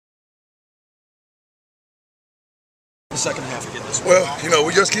The second half of getting this. Well,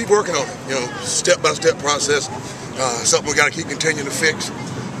 we just keep working on it. Step-by-step process. Something we got to keep continuing to fix.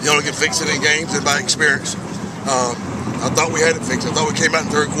 You only can fix it in games and by experience. I thought we had it fixed. I thought we came out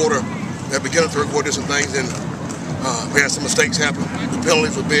in third quarter, at the beginning of third quarter, did some things, and we had some mistakes happen. The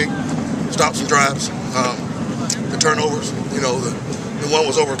penalties were big, stopped some drives. The turnovers, the one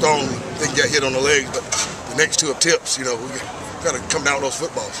was overthrown, didn't get hit on the legs, but the next two of tips, we got to come down with those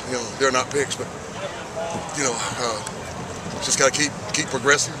footballs. They're not picks, but just got to keep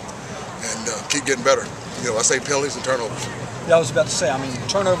progressing and keep getting better. I say penalties and turnovers. Yeah, I was about to say,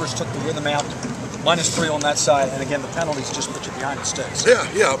 turnovers took the rhythm out, -3 on that side, and again, the penalties just put you behind the sticks. Yeah,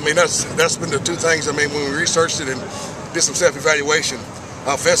 that's been the two things. When we researched it and did some self-evaluation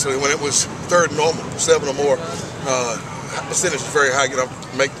offensively, when it was third and normal, 7 or more, percentage is very high,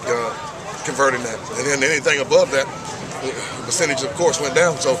 converting that. And then anything above that, the percentage, of course, went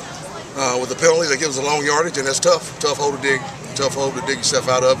down. So with the penalties, that gives us a long yardage, and that's tough hole to dig yourself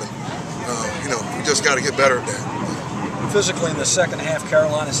out of. And we just got to get better at that. Physically, in the second half,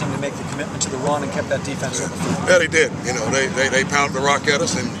 Carolina seemed to make the commitment to the run and kept that defense on the field. Yeah, they did. They pounded the rock at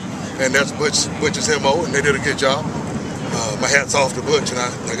us, and that's Butch's MO, and they did a good job. My hat's off to Butch, and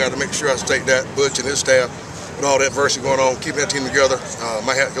I got to make sure I state that. Butch and his staff, with all that adversity going on, keeping that team together,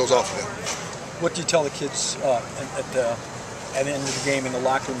 my hat goes off to them. What do you tell the kids at the end of the game in the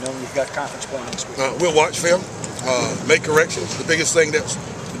locker room, knowing you've got conference play next week? We'll watch film, make corrections. The biggest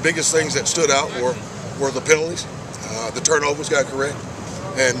things that stood out were the penalties, the turnovers got correct,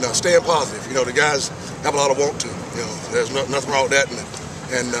 and staying positive. The guys have a lot of want to. There's nothing wrong with that.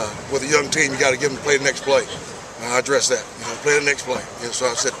 And with a young team, you got to give them to play the next play. I address that. Play the next play. So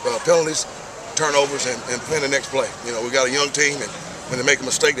I said penalties, turnovers, and play the next play. We got a young team, and when they make a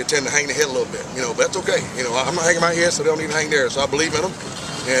mistake, they tend to hang their head a little bit. But that's okay. I'm not hanging my head, so they don't need to hang theirs. So I believe in them,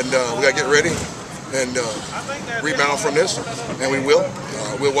 and we got to get ready and rebound from this, and we will.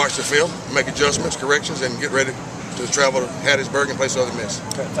 We'll watch the film, make adjustments, corrections, and get ready to travel to Hattiesburg and play Southern Miss.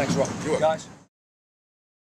 Okay, thanks, Rob. You're welcome. Guys.